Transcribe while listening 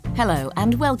Hello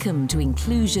and welcome to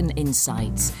Inclusion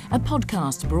Insights, a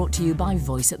podcast brought to you by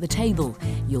Voice at the Table,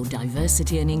 your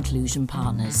diversity and inclusion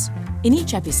partners. In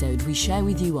each episode, we share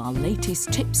with you our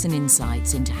latest tips and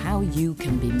insights into how you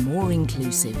can be more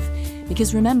inclusive.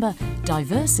 Because remember,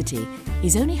 diversity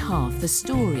is only half the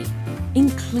story.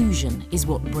 Inclusion is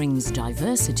what brings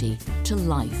diversity to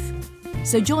life.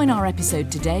 So join our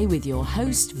episode today with your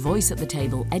host, Voice at the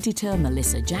Table editor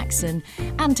Melissa Jackson,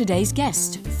 and today's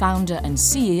guest, founder and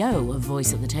CEO of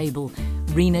Voice at the Table,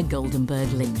 Rena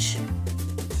Goldenberg Lynch.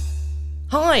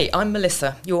 Hi, I'm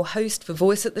Melissa, your host for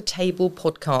Voice at the Table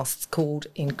podcasts called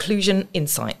Inclusion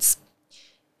Insights.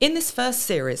 In this first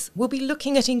series, we'll be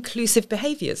looking at inclusive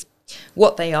behaviours,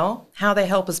 what they are, how they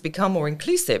help us become more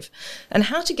inclusive, and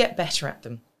how to get better at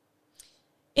them.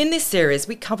 In this series,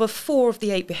 we cover 4 of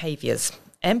the 8 behaviours: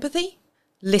 empathy,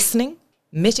 listening,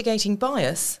 mitigating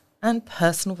bias, and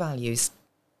personal values.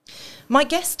 My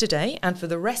guest today, and for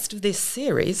the rest of this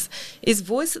series, is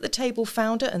Voice at the Table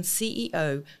founder and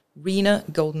CEO, Rena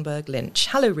Goldenberg Lynch.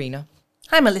 Hello, Rena.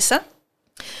 Hi, Melissa.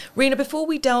 Rena, before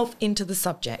we delve into the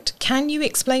subject, can you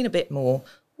explain a bit more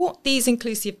what these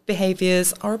inclusive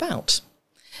behaviours are about?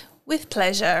 With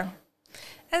pleasure.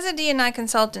 As a D&I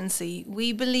consultancy,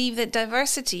 we believe that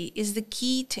diversity is the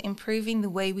key to improving the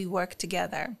way we work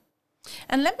together.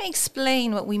 And let me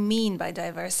explain what we mean by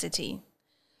diversity.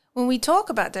 When we talk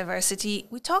about diversity,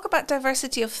 we talk about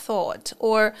diversity of thought,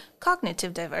 or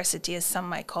cognitive diversity as some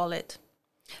might call it.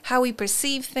 How we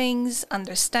perceive things,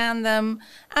 understand them,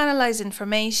 analyze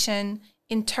information,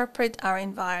 interpret our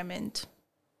environment.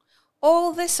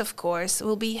 All this, of course,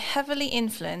 will be heavily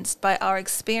influenced by our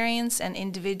experience and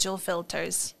individual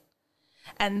filters.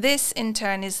 And this, in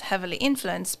turn, is heavily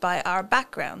influenced by our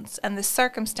backgrounds and the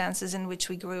circumstances in which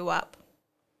we grew up.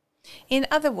 In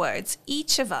other words,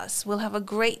 each of us will have a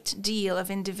great deal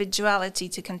of individuality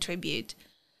to contribute,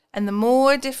 and the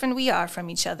more different we are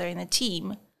from each other in a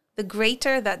team, the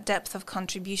greater that depth of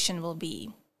contribution will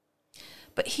be.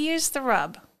 But here's the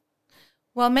rub.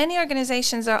 While many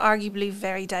organizations are arguably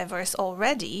very diverse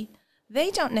already,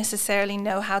 they don't necessarily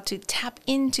know how to tap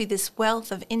into this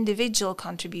wealth of individual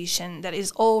contribution that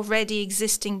is already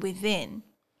existing within.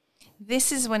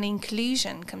 This is when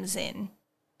inclusion comes in.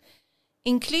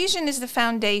 Inclusion is the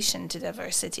foundation to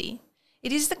diversity.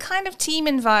 It is the kind of team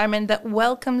environment that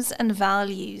welcomes and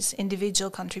values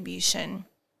individual contribution.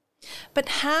 But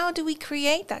how do we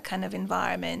create that kind of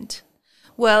environment?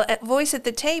 Well, at Voice at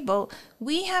the Table,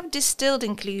 we have distilled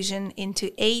inclusion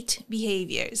into 8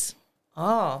 behaviours.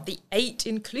 The 8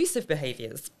 inclusive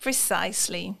behaviours.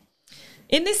 Precisely.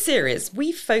 In this series,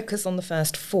 we focus on the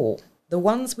first 4, the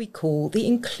ones we call the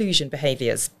inclusion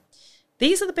behaviours.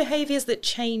 These are the behaviours that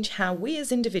change how we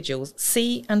as individuals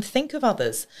see and think of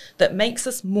others, that makes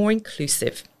us more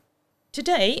inclusive.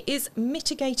 Today is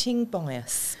mitigating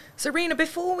bias. So, Rena,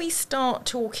 before we start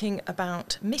talking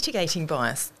about mitigating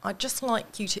bias, I'd just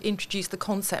like you to introduce the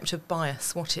concept of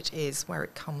bias, what it is, where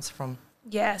it comes from.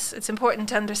 Yes, it's important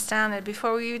to understand it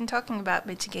before we're even talking about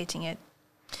mitigating it.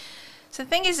 So the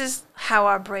thing is how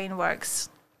our brain works.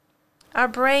 Our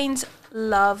brains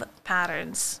love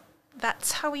patterns.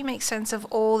 That's how we make sense of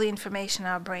all the information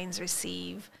our brains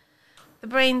receive. The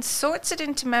brain sorts it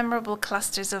into memorable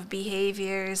clusters of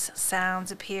behaviors,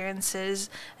 sounds,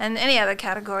 appearances, and any other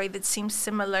category that seems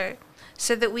similar,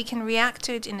 so that we can react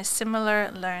to it in a similar,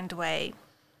 learned way.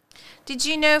 Did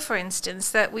you know, for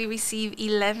instance, that we receive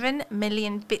 11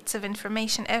 million bits of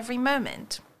information every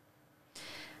moment?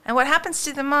 And what happens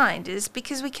to the mind is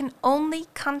because we can only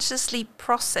consciously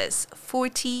process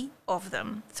 40 of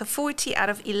them, so 40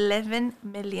 out of 11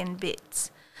 million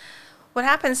bits. What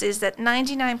happens is that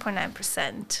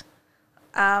 99.9%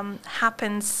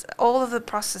 happens, all of the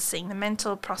processing, the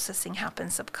mental processing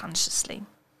happens subconsciously.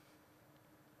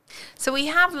 So we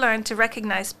have learned to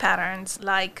recognize patterns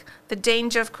like the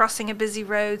danger of crossing a busy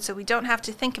road, so we don't have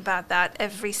to think about that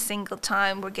every single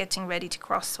time we're getting ready to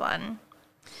cross one.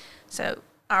 So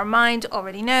our mind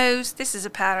already knows this is a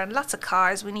pattern, lots of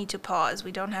cars, we need to pause,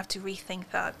 we don't have to rethink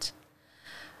that.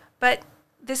 But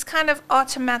this kind of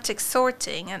automatic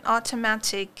sorting and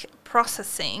automatic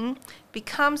processing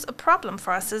becomes a problem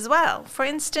for us as well. For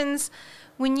instance,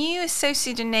 when you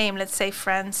associate a name, let's say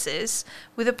Francis,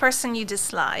 with a person you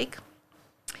dislike,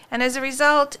 and as a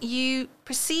result, you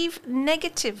perceive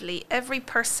negatively every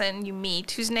person you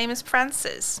meet whose name is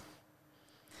Francis.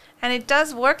 And it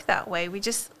does work that way. We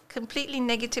just completely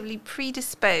negatively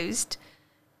predisposed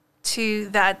to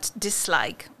that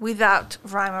dislike without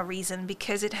rhyme or reason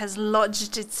because it has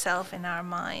lodged itself in our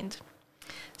mind.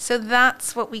 So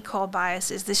that's what we call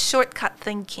biases, this shortcut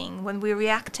thinking when we're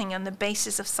reacting on the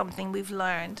basis of something we've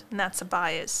learned, and that's a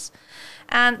bias.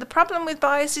 And the problem with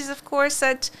bias is, of course,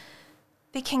 that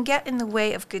they can get in the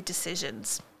way of good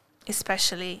decisions,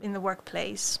 especially in the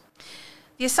workplace.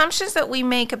 The assumptions that we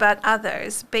make about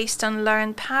others based on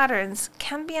learned patterns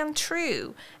can be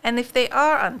untrue. And if they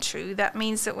are untrue, that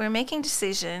means that we're making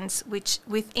decisions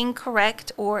with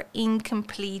incorrect or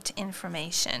incomplete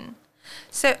information.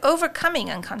 So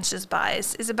overcoming unconscious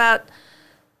bias is about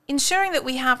ensuring that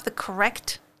we have the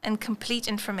correct and complete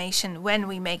information when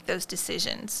we make those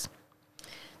decisions.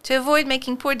 To avoid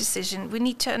making poor decisions, we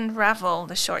need to unravel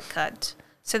the shortcut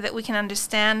so that we can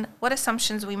understand what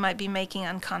assumptions we might be making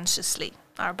unconsciously,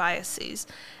 our biases.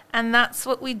 And that's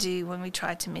what we do when we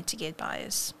try to mitigate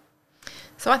bias.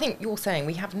 So I think you're saying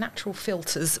we have natural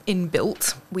filters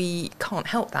inbuilt. We can't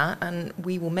help that, and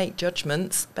we will make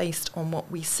judgments based on what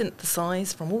we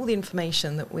synthesize from all the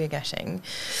information that we're getting.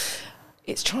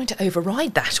 It's trying to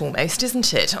override that almost,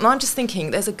 isn't it? And I'm just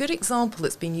thinking there's a good example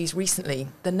that's been used recently,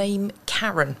 the name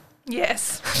Karen.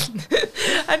 Yes.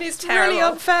 And it's Terrible. really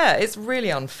unfair. It's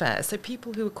really unfair. So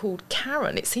people who are called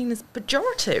Karen, it's seen as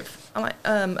pejorative, like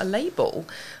a label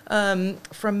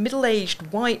for a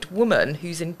middle-aged white woman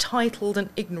who's entitled and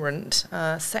ignorant,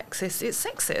 sexist. It's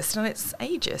sexist and it's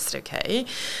ageist, okay?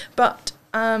 But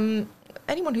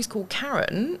anyone who's called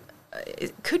Karen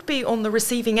it could be on the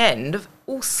receiving end of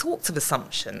all sorts of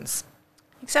assumptions.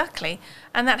 Exactly.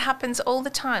 And that happens all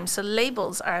the time. So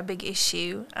labels are a big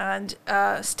issue, and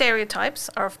stereotypes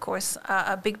are, of course,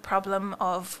 a big problem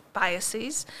of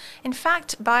biases. In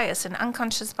fact, bias, and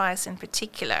unconscious bias in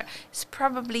particular, is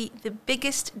probably the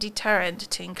biggest deterrent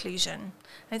to inclusion.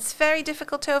 And it's very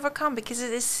difficult to overcome because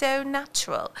it is so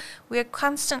natural. We are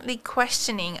constantly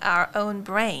questioning our own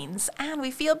brains, and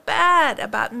we feel bad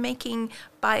about making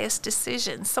biased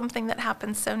decisions, something that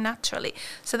happens so naturally.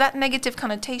 So that negative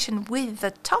connotation with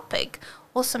the topic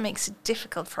also makes it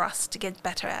difficult for us to get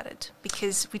better at it,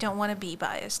 because we don't want to be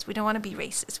biased, we don't want to be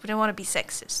racist, we don't want to be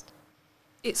sexist.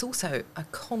 It's also a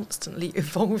constantly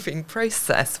evolving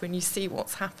process when you see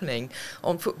what's happening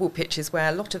on football pitches, where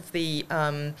a lot of the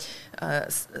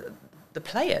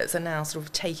players are now sort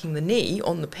of taking the knee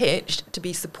on the pitch to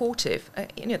be supportive.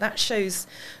 That shows,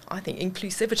 I think,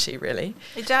 inclusivity, really.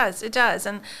 It does,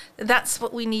 and that's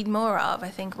what we need more of. I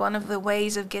think one of the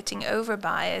ways of getting over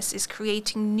bias is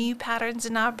creating new patterns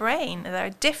in our brain that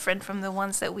are different from the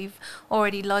ones that we've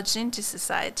already lodged into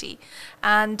society.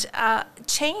 And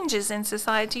changes in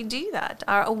society do that.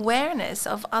 Our awareness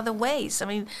of other ways. I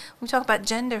mean, we talk about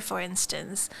gender, for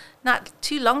instance. Not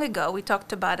too long ago, we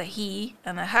talked about a he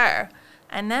and a her.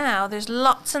 And now there's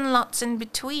lots and lots in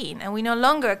between. And we no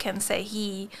longer can say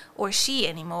he or she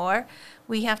anymore.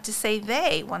 We have to say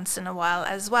they once in a while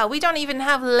as well. We don't even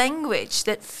have language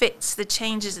that fits the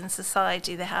changes in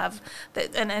society they have.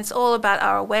 And it's all about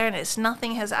our awareness.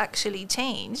 Nothing has actually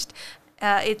changed.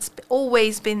 It's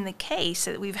always been the case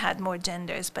that we've had more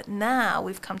genders. But now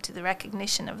we've come to the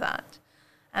recognition of that.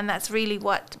 And that's really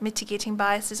what mitigating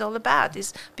bias is all about,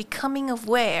 is becoming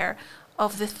aware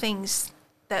of the things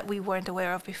that we weren't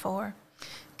aware of before.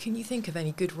 Can you think of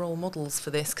any good role models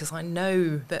for this? Because I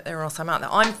know that there are some out there.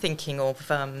 I'm thinking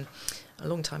of, a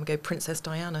long time ago, Princess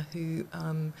Diana, who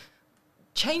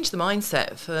changed the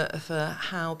mindset for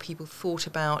how people thought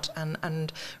about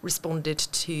and responded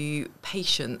to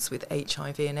patients with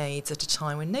HIV and AIDS at a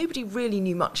time when nobody really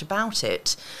knew much about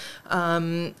it.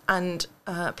 And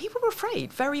people were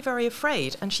afraid, very, very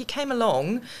afraid. And she came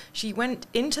along, she went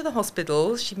into the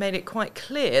hospitals, she made it quite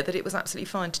clear that it was absolutely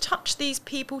fine to touch these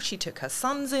people. She took her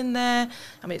sons in there.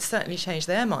 I mean, it certainly changed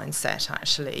their mindset,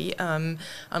 actually. And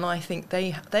I think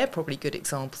they're probably good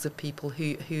examples of people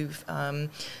who've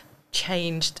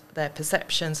changed their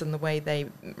perceptions and the way they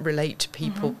relate to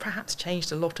people, perhaps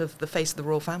changed a lot of the face of the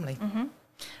royal family. Mm-hmm.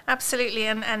 Absolutely,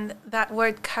 and that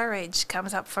word courage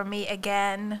comes up for me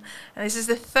again. And this is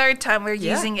the third time we're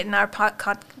using it in our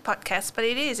podcast, but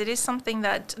it is something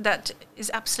that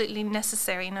is absolutely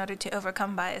necessary in order to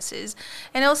overcome biases.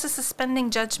 And also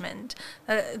suspending judgment.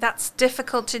 That's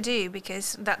difficult to do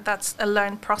because that's a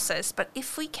learned process. But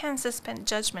if we can suspend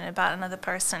judgment about another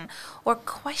person or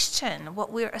question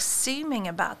what we're assuming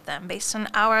about them based on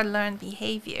our learned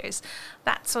behaviors,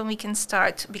 that's when we can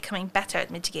start becoming better at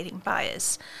mitigating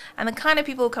bias. And the kind of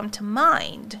people who come to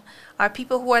mind are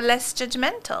people who are less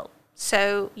judgmental.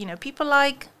 So, people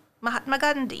like Mahatma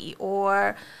Gandhi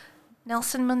or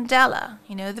Nelson Mandela,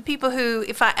 the people who,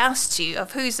 if I asked you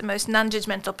of who's the most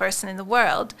non-judgmental person in the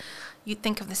world, you'd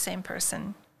think of the same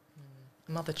person.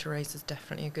 Mother Teresa's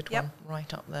definitely a good one,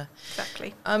 right up there.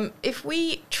 Exactly. If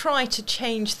we try to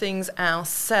change things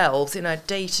ourselves in our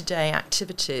day-to-day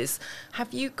activities,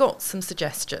 have you got some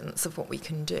suggestions of what we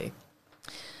can do?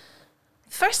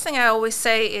 First thing I always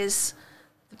say is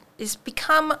is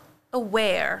become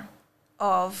aware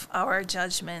of our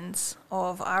judgments,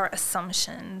 of our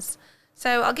assumptions.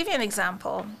 So I'll give you an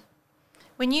example.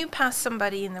 When you pass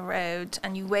somebody in the road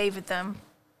and you wave at them,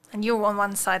 and you're on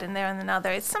one side and they're on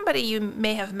another, it's somebody you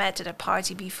may have met at a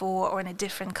party before or in a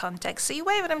different context. So you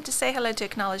wave at them to say hello, to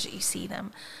acknowledge that you see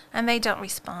them, and they don't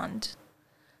respond.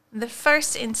 The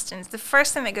first instance, the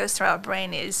first thing that goes through our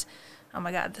brain is, oh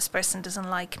my God, this person doesn't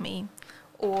like me.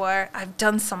 Or I've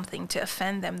done something to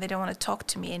offend them. They don't want to talk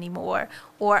to me anymore.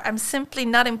 Or I'm simply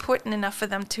not important enough for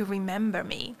them to remember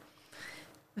me.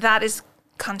 That is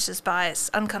conscious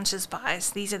bias, unconscious bias.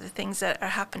 These are the things that are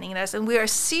happening in us. And we're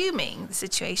assuming the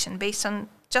situation based on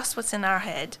just what's in our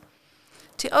head.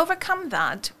 To overcome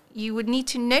that, you would need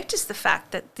to notice the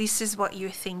fact that this is what you're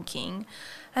thinking.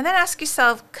 And then ask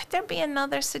yourself, could there be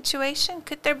another situation?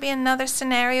 Could there be another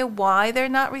scenario why they're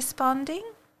not responding?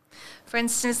 For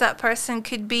instance, that person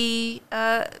could be,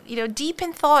 deep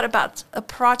in thought about a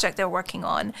project they're working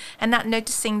on and not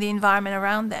noticing the environment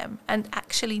around them and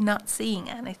actually not seeing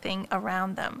anything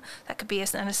around them. That could be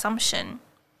an assumption.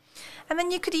 And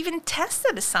then you could even test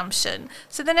that assumption.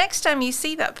 So the next time you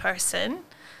see that person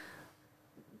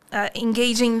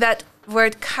engaging that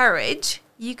word courage,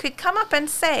 you could come up and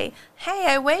say, hey,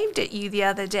 I waved at you the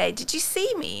other day. Did you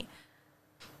see me?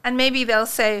 And maybe they'll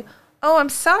say, oh, I'm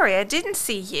sorry, I didn't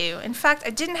see you. In fact,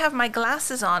 I didn't have my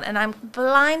glasses on and I'm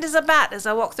blind as a bat as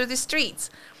I walk through the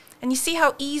streets. And you see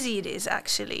how easy it is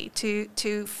actually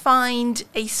to find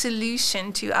a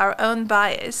solution to our own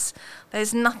bias that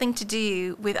has nothing to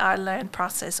do with our learned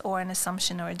process or an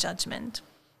assumption or a judgment.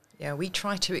 Yeah, we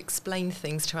try to explain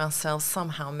things to ourselves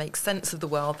somehow, make sense of the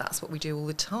world. That's what we do all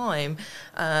the time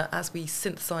as we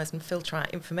synthesize and filter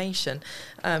out information.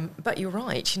 But you're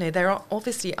right, there are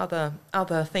obviously other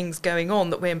things going on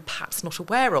that we're perhaps not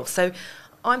aware of. So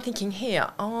I'm thinking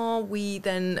here, are we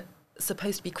then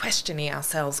supposed to be questioning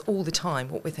ourselves all the time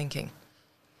what we're thinking?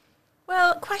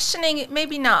 Well, questioning,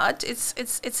 maybe not.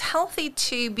 It's healthy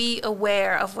to be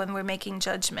aware of when we're making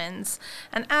judgments.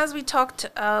 And as we talked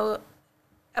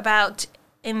about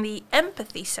in the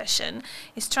empathy session,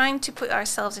 is trying to put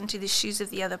ourselves into the shoes of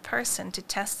the other person to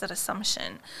test that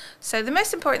assumption. So the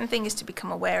most important thing is to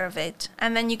become aware of it,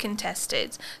 and then you can test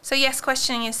it. So yes,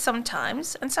 questioning is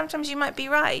sometimes, and sometimes you might be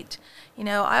right.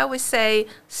 I always say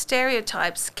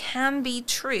stereotypes can be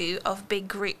true of big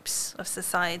groups of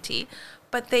society,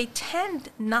 but they tend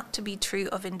not to be true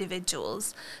of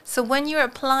individuals. So when you're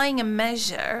applying a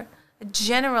measure, a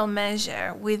general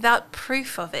measure, without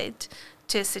proof of it,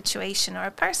 to a situation or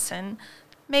a person,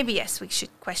 maybe yes, we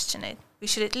should question it. We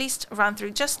should at least run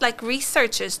through, just like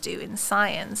researchers do in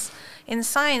science. In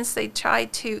science, they try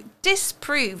to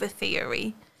disprove a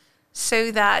theory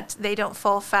so that they don't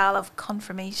fall foul of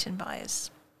confirmation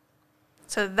bias.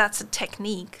 So that's a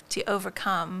technique to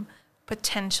overcome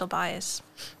potential bias.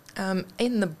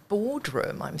 In the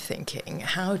boardroom, I'm thinking,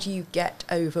 how do you get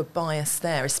over bias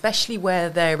there, especially where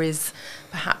there is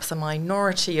perhaps a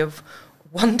minority of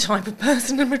one type of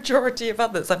person, a majority of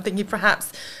others? I'm thinking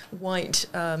perhaps white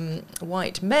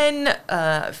men,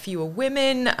 fewer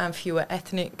women, and fewer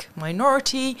ethnic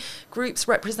minority groups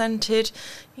represented.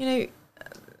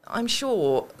 I'm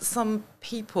sure some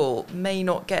people may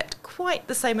not get quite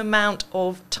the same amount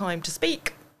of time to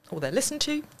speak, or they're listened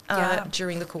to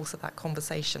during the course of that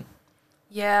conversation.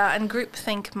 Yeah, and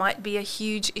groupthink might be a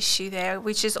huge issue there,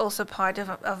 which is also part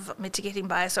of mitigating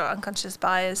bias or unconscious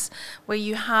bias, where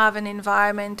you have an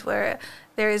environment where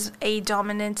there is a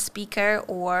dominant speaker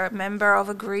or member of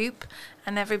a group,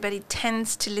 and everybody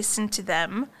tends to listen to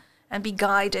them and be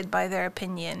guided by their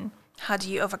opinion. How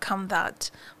do you overcome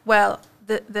that? Well,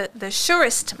 the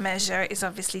surest measure is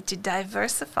obviously to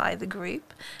diversify the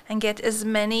group and get as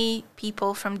many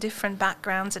people from different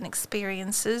backgrounds and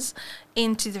experiences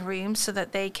into the room so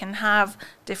that they can have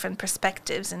different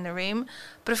perspectives in the room.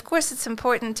 But of course, it's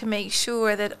important to make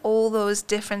sure that all those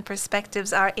different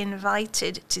perspectives are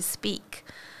invited to speak.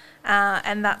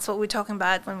 And that's what we're talking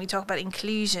about when we talk about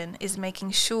inclusion, is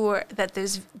making sure that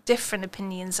those different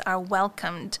opinions are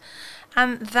welcomed.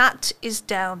 And that is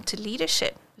down to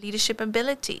leadership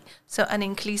ability. So an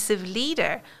inclusive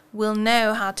leader will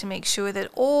know how to make sure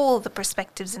that all the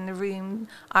perspectives in the room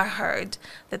are heard,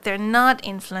 that they're not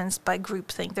influenced by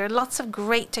groupthink. There are lots of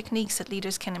great techniques that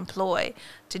leaders can employ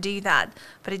to do that,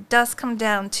 but it does come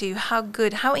down to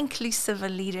how inclusive a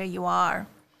leader you are.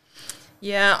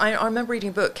 Yeah, I remember reading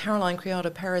a book, Caroline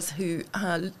Criado Perez, who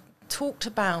talked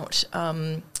about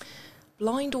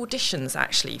blind auditions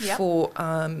actually Yep. for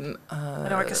An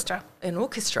orchestra. An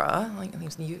orchestra, I think it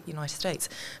was in the United States,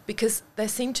 because there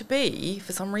seemed to be,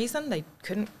 for some reason, they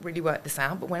couldn't really work this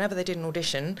out, but whenever they did an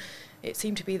audition, it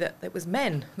seemed to be that it was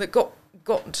men that got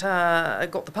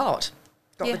the part,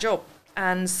 got the job.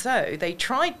 And so they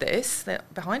tried this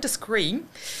behind a screen.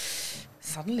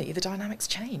 Suddenly, the dynamics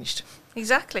changed.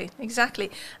 Exactly.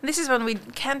 And this is when we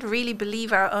can't really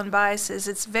believe our own biases.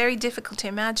 It's very difficult to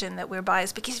imagine that we're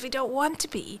biased because we don't want to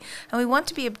be. And we want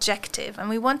to be objective. And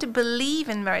we want to believe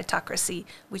in meritocracy,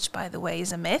 which, by the way,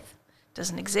 is a myth,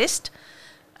 doesn't exist,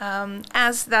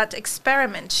 as that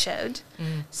experiment showed.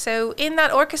 So in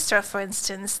that orchestra, for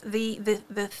instance,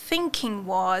 the thinking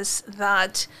was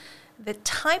that the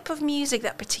type of music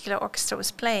that particular orchestra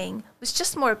was playing was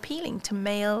just more appealing to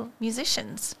male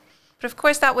musicians. But of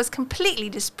course, that was completely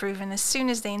disproven as soon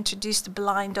as they introduced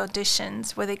blind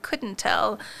auditions, where they couldn't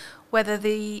tell whether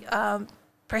the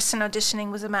person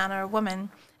auditioning was a man or a woman.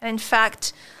 And in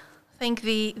fact, I think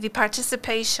the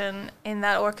participation in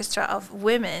that orchestra of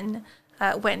women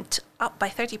went up by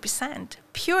 30%,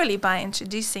 purely by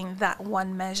introducing that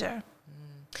one measure.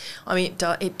 I mean,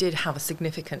 it did have a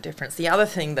significant difference. The other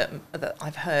thing that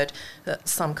I've heard that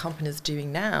some companies are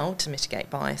doing now to mitigate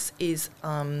bias is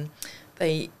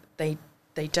they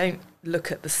don't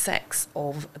look at the sex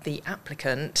of the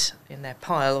applicant in their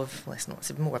pile of, well,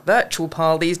 it's more a virtual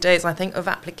pile these days, I think, of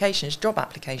applications, job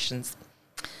applications.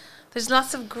 There's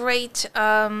lots of great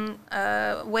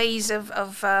ways of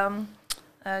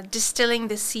distilling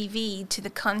the CV to the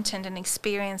content and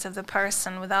experience of the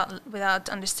person without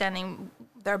understanding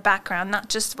their background, not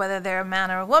just whether they're a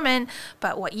man or a woman,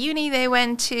 but what uni they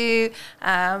went to.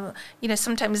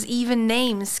 Sometimes even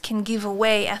names can give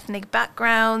away ethnic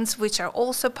backgrounds, which are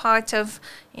also part of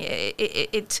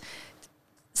it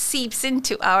seeps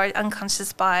into our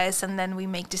unconscious bias, and then we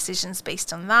make decisions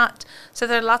based on that. So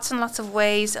there are lots and lots of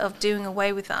ways of doing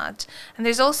away with that. And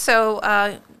there's also,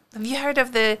 have you heard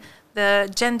of the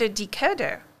gender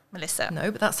decoder, Melissa?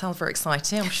 No, but that sounds very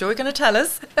exciting. I'm sure you're going to tell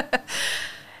us.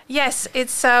 Yes,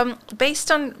 it's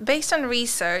based on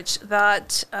research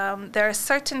that there are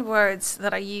certain words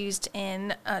that are used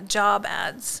in job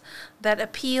ads that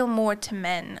appeal more to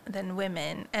men than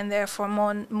women, and therefore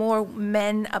more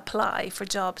men apply for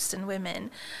jobs than women.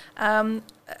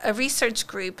 A research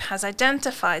group has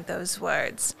identified those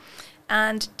words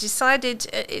and decided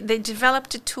they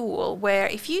developed a tool where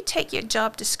if you take your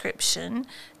job description,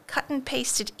 cut and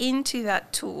paste it into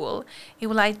that tool, it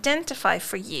will identify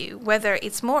for you whether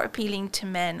it's more appealing to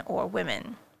men or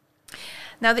women.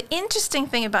 Now, the interesting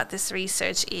thing about this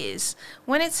research is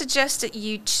when it suggested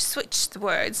you switch the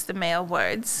words, the male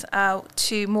words,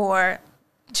 to more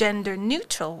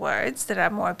gender-neutral words that are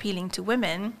more appealing to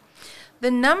women,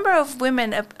 the number of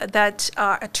women that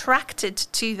are attracted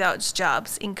to those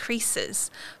jobs increases,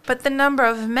 but the number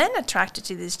of men attracted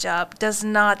to this job does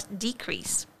not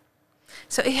decrease.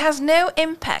 So it has no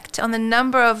impact on the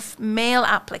number of male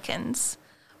applicants,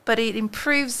 but it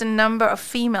improves the number of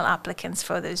female applicants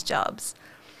for those jobs.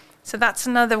 So that's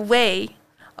another way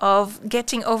of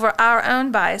getting over our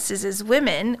own biases as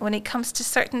women when it comes to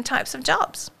certain types of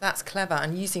jobs. That's clever,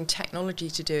 and using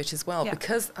technology to do it as well,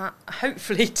 because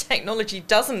hopefully technology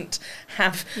doesn't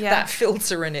have that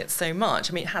filter in it so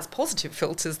much. I mean, it has positive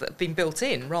filters that have been built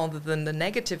in rather than the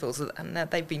negative filters, and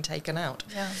that they've been taken out.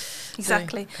 Yeah,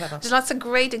 exactly. So, clever. There's lots of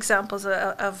great examples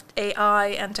of AI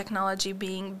and technology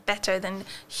being better than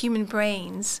human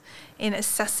brains in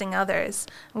assessing others.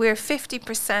 We're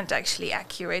 50% actually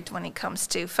accurate when it comes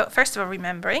to, first of all,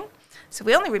 remembering. So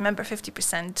we only remember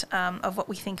 50% of what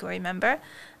we think we remember.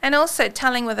 And also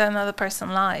telling whether another person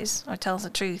lies or tells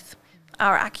the truth.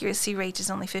 Our accuracy rate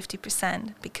is only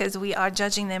 50% because we are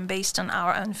judging them based on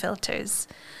our own filters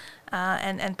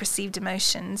and perceived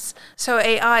emotions. So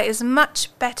AI is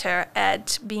much better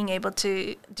at being able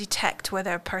to detect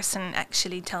whether a person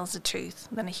actually tells the truth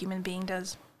than a human being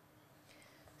does.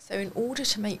 So in order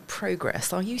to make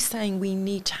progress, are you saying we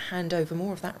need to hand over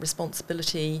more of that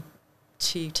responsibility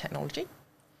to technology?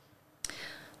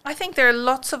 I think there are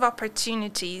lots of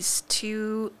opportunities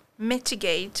to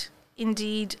mitigate,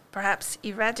 indeed perhaps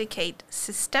eradicate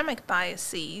systemic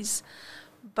biases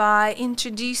by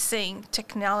introducing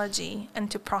technology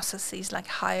into processes like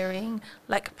hiring,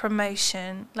 like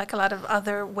promotion, like a lot of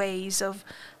other ways of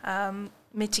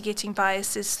mitigating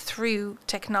biases through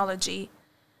technology.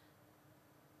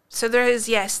 So there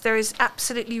is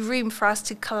absolutely room for us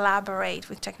to collaborate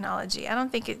with technology. I don't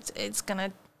think it's going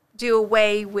to do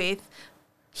away with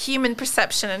human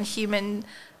perception and human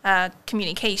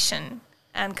communication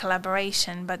and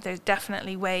collaboration, but there's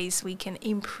definitely ways we can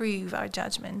improve our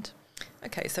judgment.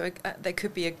 Okay, so there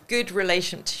could be a good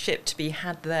relationship to be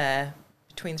had there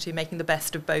between the two, making the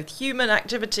best of both human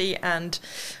activity and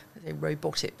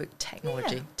robotic, but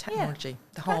technology.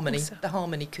 The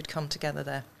harmony could come together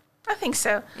there. I think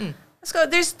so. Let's go.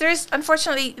 There's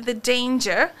unfortunately the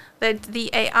danger that the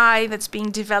AI that's being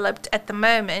developed at the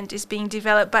moment is being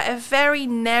developed by a very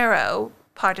narrow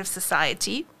part of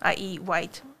society, i.e.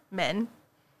 white men,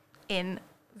 in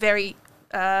very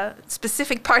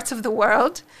specific parts of the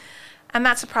world. And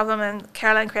that's a problem, and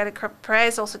Caroline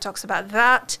Criado-Perez also talks about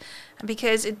that,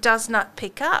 because it does not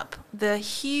pick up the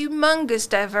humongous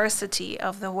diversity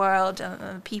of the world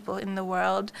and people in the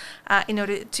world in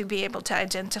order to be able to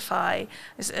identify.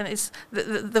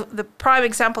 The prime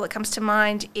example that comes to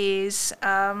mind is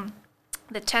the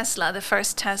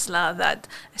first Tesla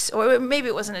or maybe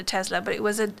it wasn't a Tesla, but it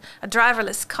was a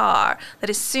driverless car that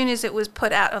as soon as it was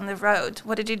put out on the road,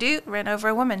 what did it do? It ran over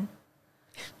a woman.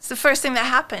 It's the first thing that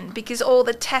happened because all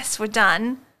the tests were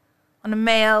done on a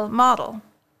male model.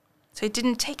 So it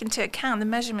didn't take into account the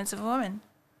measurements of a woman.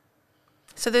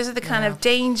 So those are the kind of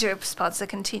danger spots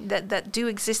that do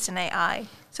exist in AI.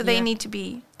 So they need to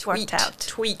be worked out.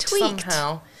 Tweaked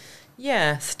somehow.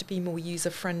 Yes, to be more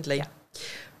user-friendly. Yeah.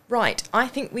 Right, I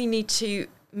think we need to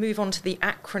move on to the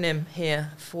acronym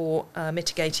here for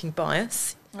mitigating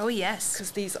bias. Oh, yes.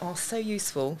 Because these are so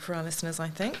useful for our listeners, I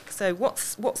think. So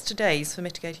what's today's for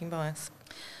mitigating bias?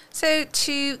 So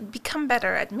to become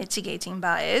better at mitigating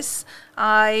bias,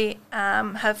 I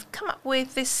have come up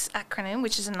with this acronym,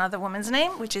 which is another woman's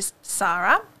name, which is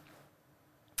SARA.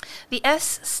 The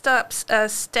S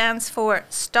stands for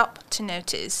Stop to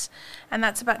Notice, and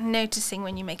that's about noticing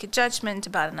when you make a judgment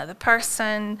about another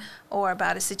person or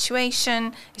about a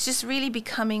situation. It's just really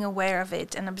becoming aware of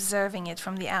it and observing it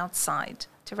from the outside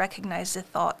to recognize the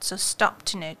thought, so stop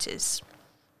to notice.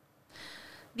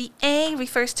 The A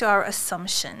refers to our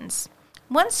assumptions.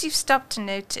 Once you've stopped to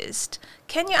notice,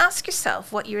 can you ask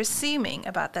yourself what you're assuming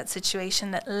about that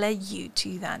situation that led you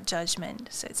to that judgment?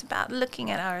 So it's about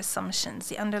looking at our assumptions,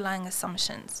 the underlying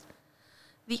assumptions.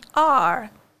 The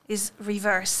R is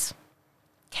reverse.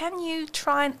 Can you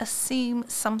try and assume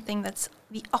something that's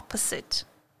the opposite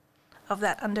of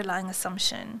that underlying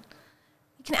assumption?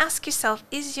 You can ask yourself,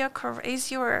 is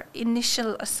your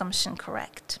initial assumption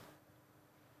correct?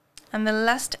 And the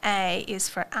last A is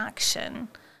for action.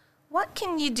 What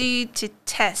can you do to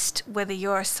test whether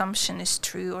your assumption is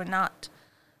true or not?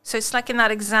 So it's like in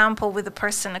that example with the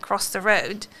person across the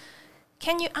road.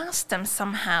 Can you ask them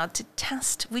somehow to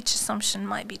test which assumption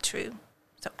might be true?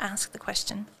 So ask the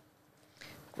question.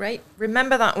 Great.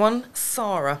 Remember that one,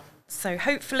 Sarah. So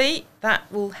hopefully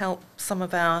that will help some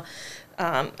of our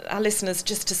listeners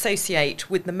just associate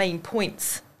with the main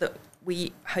points that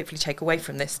we hopefully take away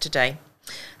from this today.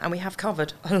 And we have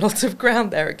covered a lot of ground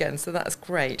there again, so that's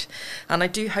great. And I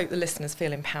do hope the listeners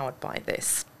feel empowered by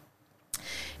this.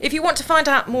 If you want to find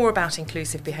out more about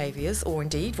inclusive behaviours, or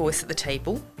indeed Voice at the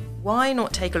Table, why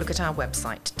not take a look at our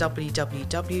website,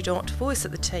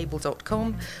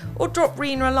 www.voiceatthetable.com, or drop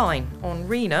Rena a line on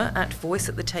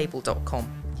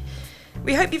rena@voiceatthetable.com.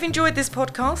 We hope you've enjoyed this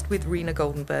podcast with Rena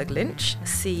Goldenberg-Lynch,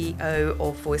 CEO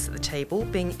of Voice at the Table,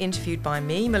 being interviewed by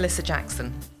me, Melissa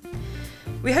Jackson.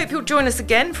 We hope you'll join us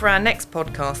again for our next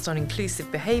podcast on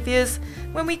inclusive behaviours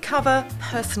when we cover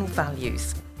personal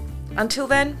values. Until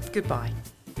then, goodbye.